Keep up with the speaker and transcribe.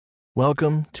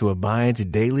Welcome to Abide's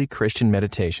Daily Christian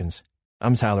Meditations.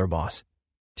 I'm Tyler Boss.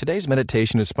 Today's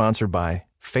meditation is sponsored by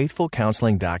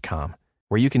FaithfulCounseling.com,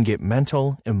 where you can get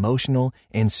mental, emotional,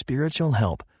 and spiritual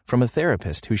help from a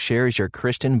therapist who shares your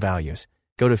Christian values.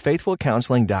 Go to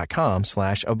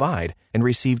FaithfulCounseling.com/abide and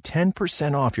receive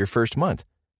 10% off your first month.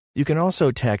 You can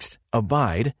also text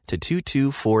ABIDE to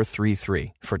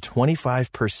 22433 for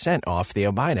 25% off the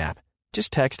Abide app.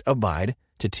 Just text ABIDE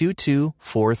to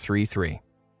 22433.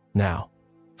 Now,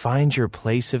 find your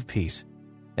place of peace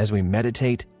as we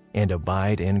meditate and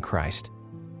abide in Christ.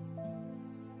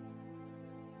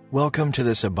 Welcome to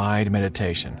this Abide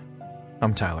meditation.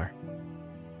 I'm Tyler.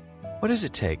 What does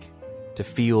it take to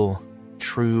feel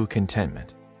true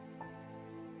contentment?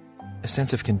 A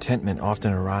sense of contentment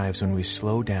often arrives when we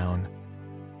slow down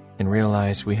and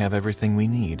realize we have everything we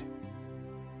need.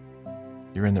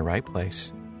 You're in the right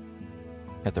place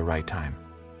at the right time.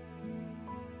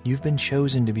 You've been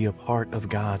chosen to be a part of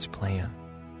God's plan.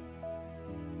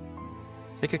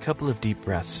 Take a couple of deep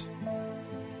breaths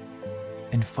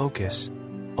and focus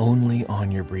only on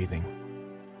your breathing.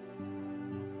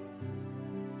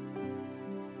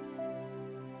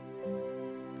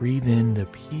 Breathe in the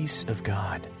peace of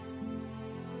God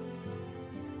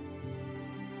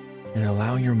and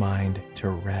allow your mind to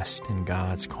rest in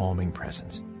God's calming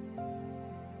presence.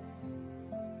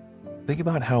 Think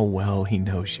about how well He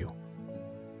knows you.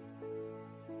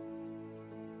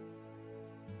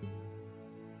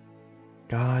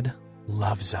 God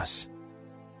loves us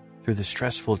through the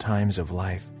stressful times of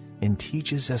life and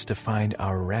teaches us to find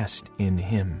our rest in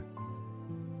Him.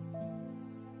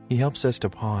 He helps us to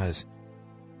pause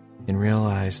and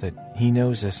realize that He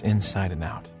knows us inside and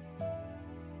out.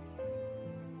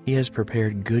 He has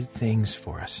prepared good things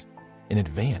for us in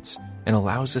advance and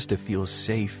allows us to feel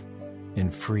safe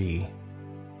and free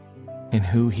in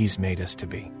who He's made us to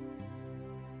be.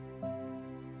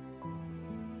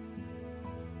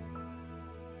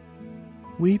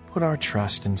 We put our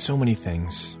trust in so many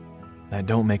things that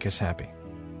don't make us happy.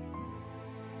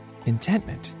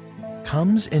 Contentment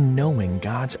comes in knowing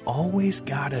God's always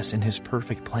got us in His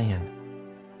perfect plan,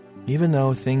 even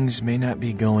though things may not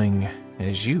be going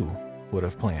as you would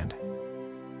have planned.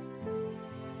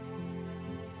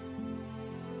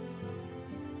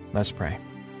 Let's pray.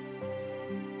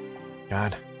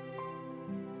 God,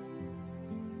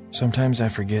 sometimes I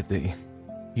forget that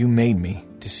You made me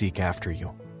to seek after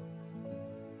You.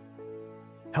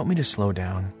 Help me to slow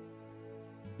down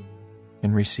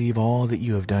and receive all that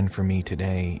You have done for me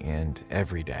today and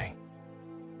every day.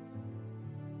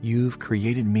 You've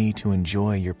created me to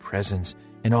enjoy Your presence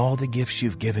and all the gifts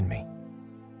You've given me.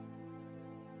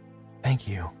 Thank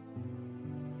You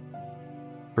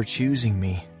for choosing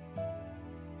me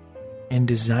and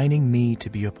designing me to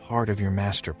be a part of Your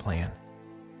master plan.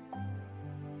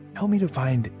 Help me to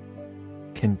find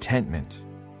contentment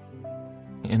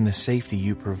in the safety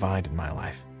You provide in my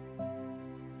life.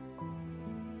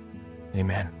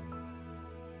 Amen.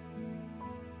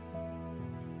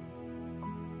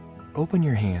 Open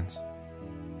your hands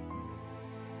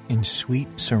in sweet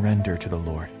surrender to the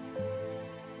Lord.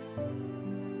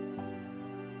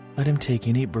 Let Him take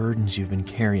any burdens you've been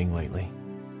carrying lately,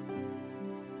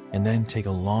 and then take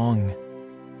a long,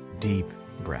 deep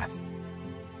breath.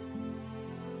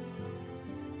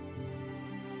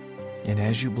 And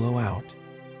as you blow out,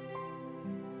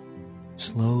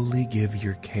 slowly give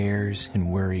your cares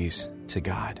and worries to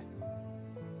God,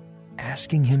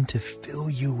 asking Him to fill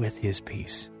you with His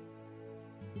peace.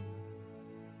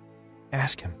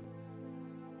 Ask Him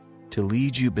to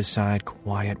lead you beside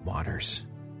quiet waters,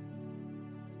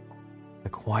 the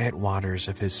quiet waters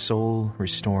of His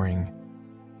soul-restoring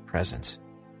presence.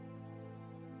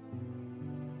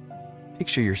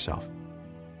 Picture yourself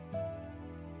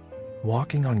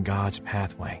walking on God's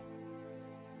pathway,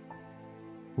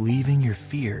 leaving your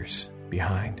fears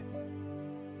behind.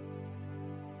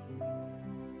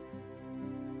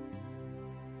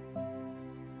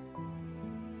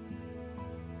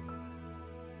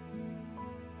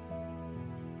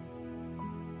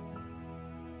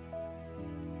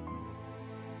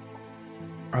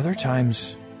 Are there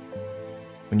times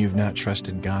when you've not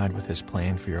trusted God with His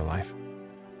plan for your life?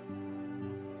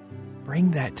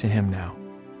 Bring that to Him now.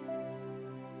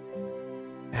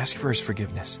 Ask for His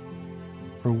forgiveness.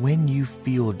 For when you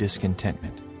feel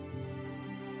discontentment,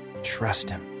 trust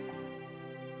Him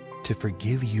to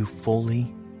forgive you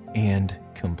fully and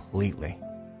completely.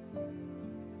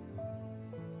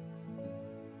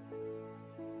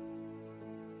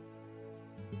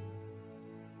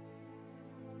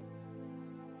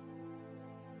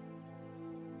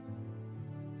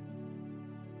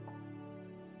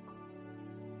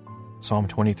 Psalm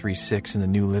 23:6 in the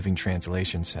New Living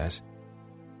Translation says,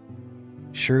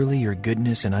 "Surely your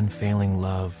goodness and unfailing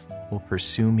love will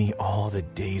pursue me all the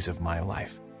days of my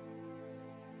life."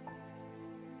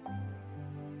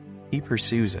 He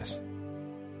pursues us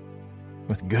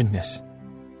with goodness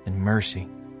and mercy.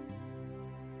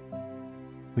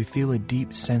 We feel a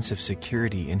deep sense of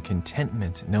security and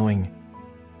contentment knowing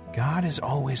God is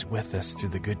always with us through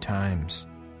the good times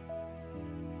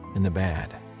and the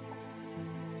bad.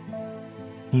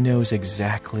 He knows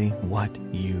exactly what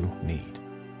you need.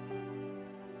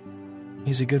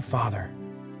 He's a good Father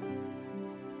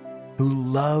who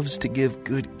loves to give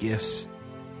good gifts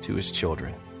to his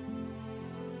children.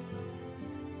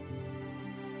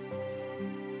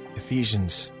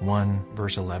 Ephesians 1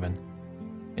 verse 11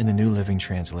 in the New Living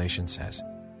Translation says,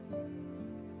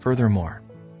 "Furthermore,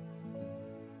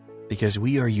 because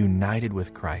we are united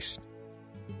with Christ,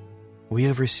 we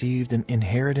have received an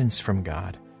inheritance from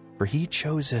God, for he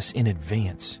chose us in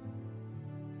advance,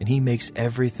 and he makes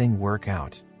everything work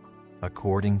out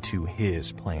according to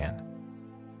his plan."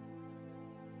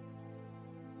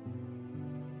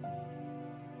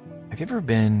 Have you ever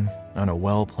been on a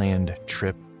well-planned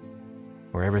trip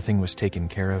where everything was taken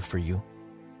care of for you?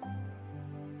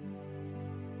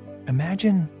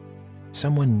 Imagine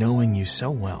someone knowing you so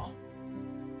well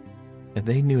that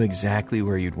they knew exactly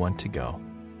where you'd want to go,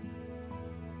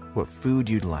 what food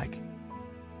you'd like,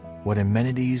 what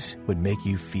amenities would make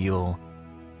you feel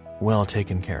well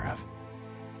taken care of.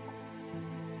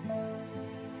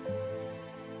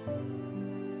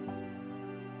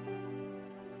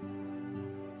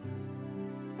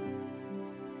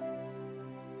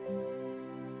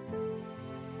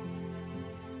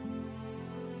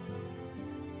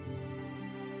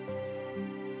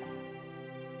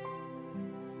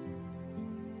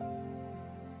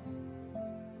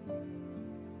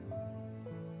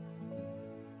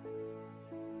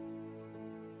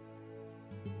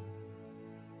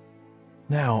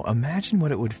 Now, imagine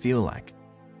what it would feel like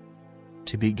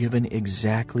to be given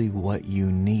exactly what you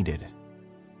needed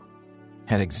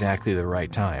at exactly the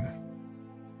right time.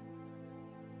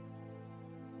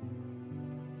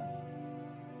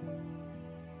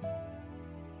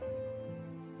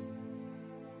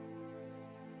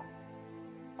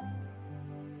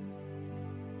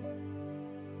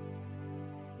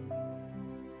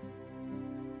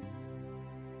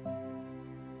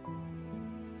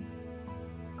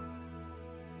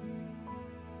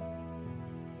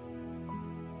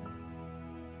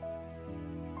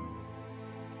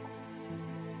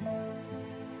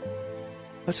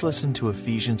 Let's listen to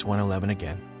Ephesians 1:11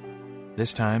 again,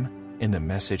 this time in the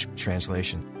Message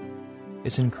translation.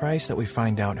 It's in Christ that we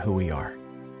find out who we are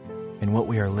and what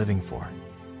we are living for.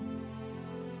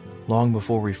 Long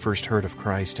before we first heard of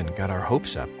Christ and got our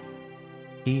hopes up,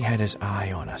 he had his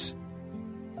eye on us,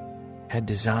 had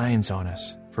designs on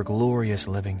us for glorious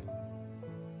living,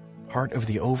 part of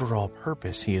the overall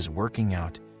purpose he is working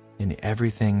out in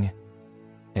everything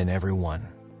and everyone.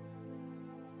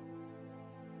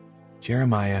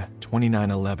 Jeremiah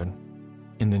 29:11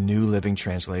 in the New Living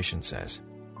Translation says,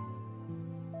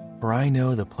 "For I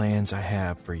know the plans I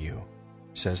have for you,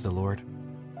 says the Lord.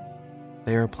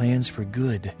 They are plans for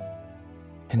good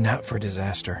and not for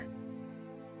disaster,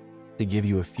 to give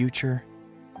you a future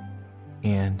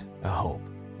and a hope."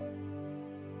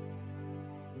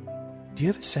 Do you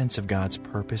have a sense of God's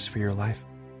purpose for your life?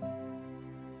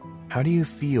 How do you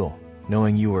feel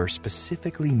knowing you are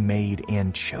specifically made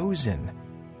and chosen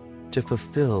to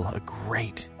fulfill a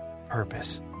great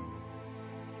purpose?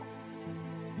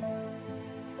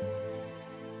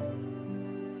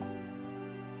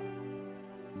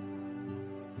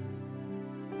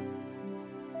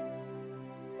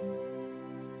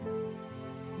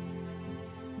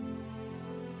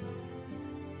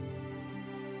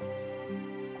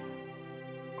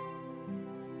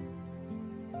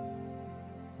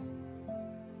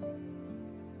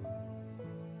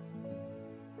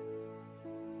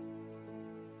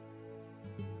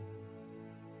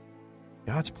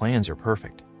 God's plans are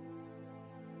perfect.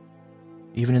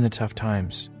 Even in the tough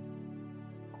times,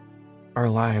 our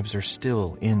lives are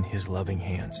still in his loving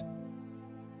hands.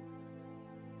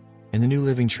 In the New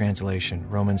Living Translation,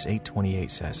 Romans 8:28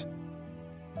 says,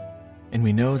 "And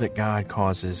we know that God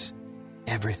causes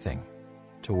everything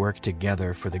to work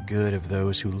together for the good of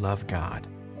those who love God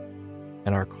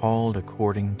and are called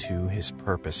according to his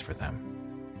purpose for them."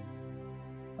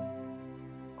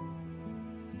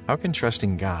 How can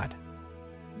trusting God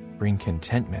bring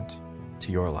contentment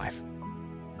to your life?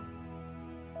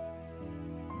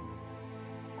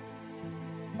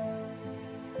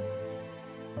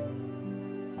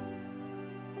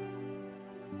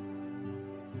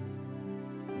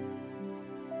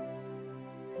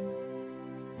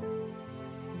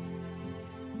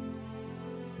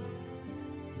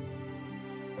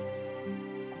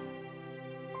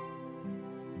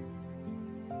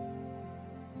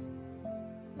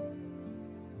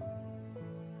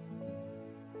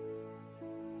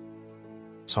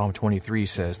 Psalm 23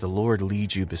 says, "The Lord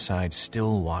leads you beside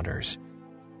still waters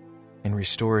and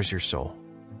restores your soul."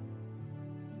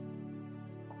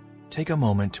 Take a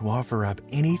moment to offer up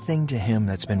anything to Him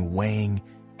that's been weighing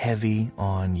heavy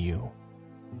on you,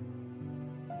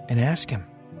 and ask Him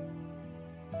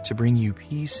to bring you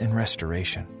peace and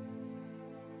restoration.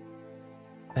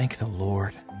 Thank the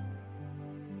Lord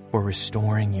for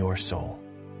restoring your soul.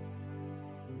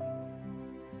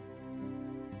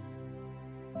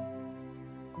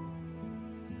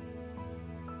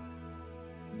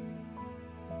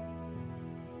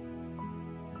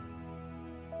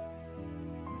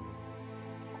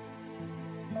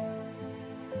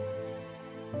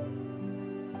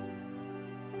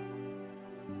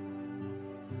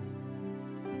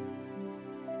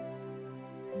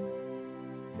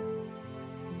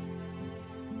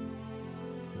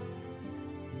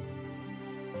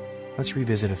 Let's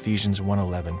revisit Ephesians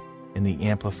 1:11 in the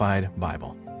Amplified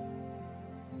Bible.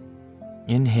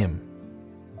 In Him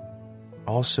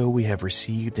also we have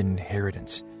received an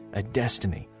inheritance, a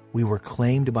destiny. We were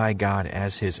claimed by God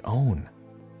as His own,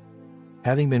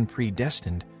 having been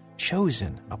predestined,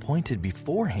 chosen, appointed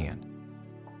beforehand,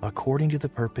 according to the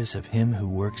purpose of Him who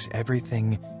works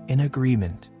everything in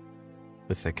agreement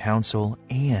with the counsel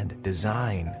and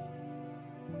design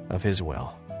of His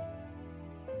will.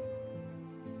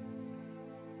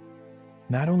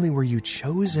 Not only were you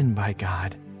chosen by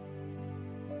God,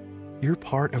 you're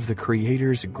part of the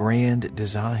Creator's grand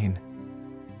design.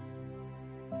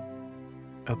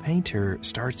 A painter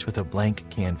starts with a blank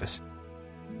canvas.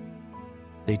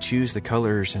 They choose the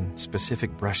colors and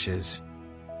specific brushes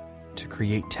to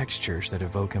create textures that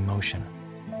evoke emotion.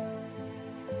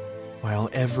 While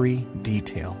every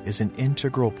detail is an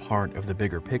integral part of the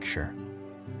bigger picture,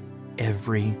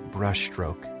 every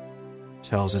brushstroke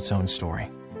tells its own story,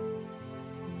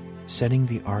 setting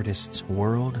the artist's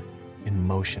world in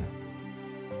motion.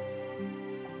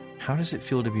 How does it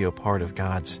feel to be a part of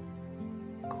God's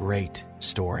great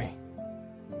story?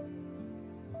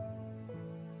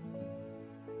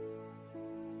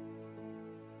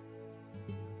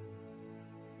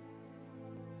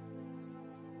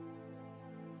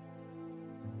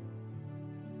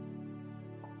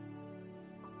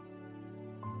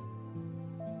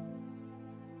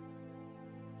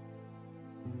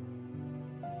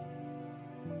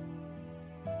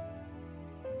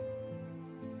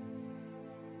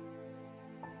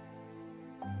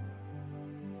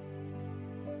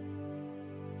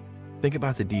 Think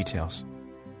about the details.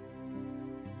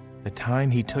 The time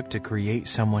He took to create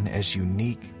someone as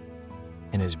unique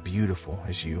and as beautiful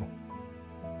as you.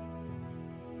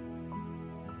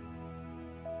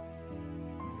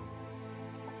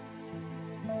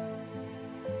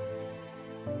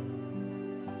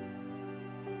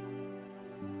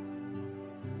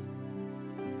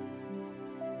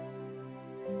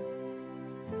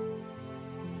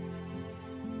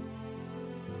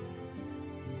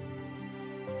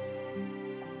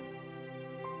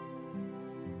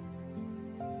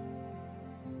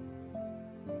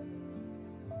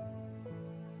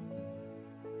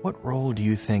 What role do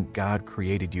you think God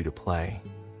created you to play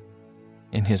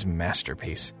in His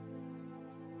masterpiece?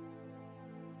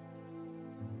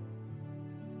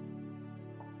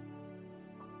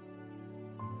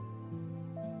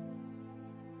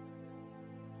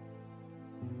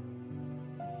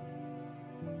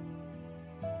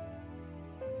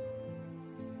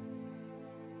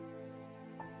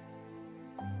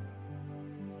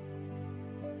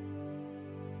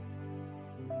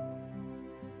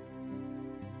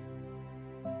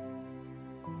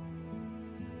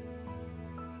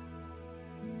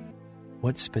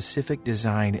 What specific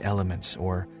design elements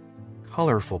or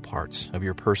colorful parts of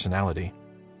your personality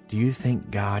do you think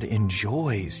God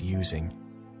enjoys using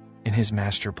in His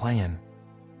master plan?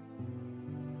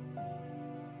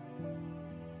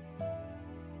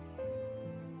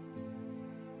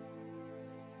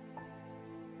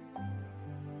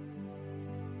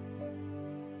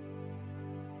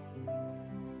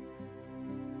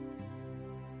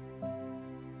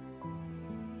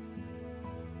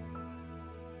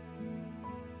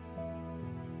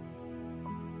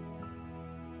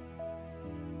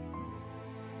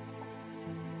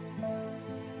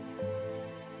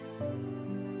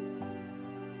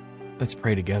 Let's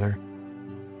pray together.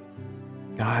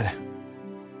 God,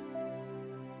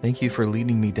 thank You for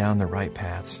leading me down the right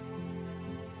paths,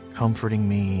 comforting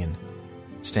me and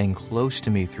staying close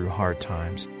to me through hard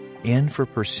times, and for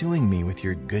pursuing me with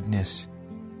Your goodness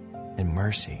and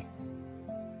mercy.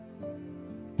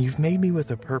 You've made me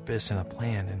with a purpose and a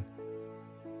plan, and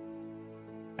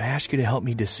I ask You to help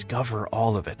me discover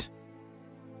all of it,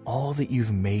 all that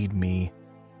You've made me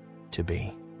to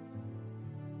be.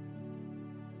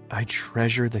 I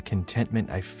treasure the contentment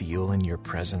I feel in your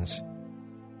presence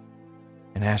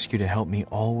and ask you to help me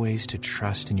always to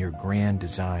trust in your grand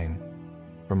design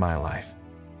for my life.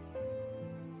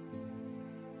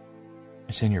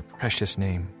 It's in your precious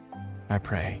name I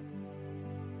pray.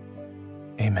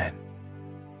 Amen.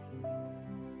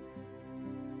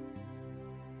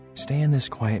 Stay in this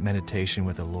quiet meditation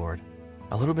with the Lord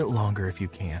a little bit longer if you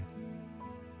can.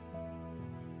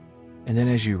 And then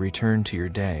as you return to your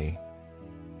day,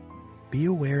 be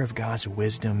aware of God's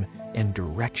wisdom and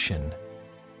direction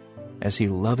as He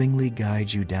lovingly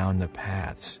guides you down the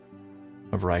paths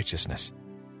of righteousness.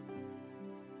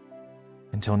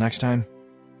 Until next time,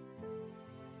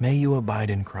 may you abide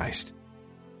in Christ.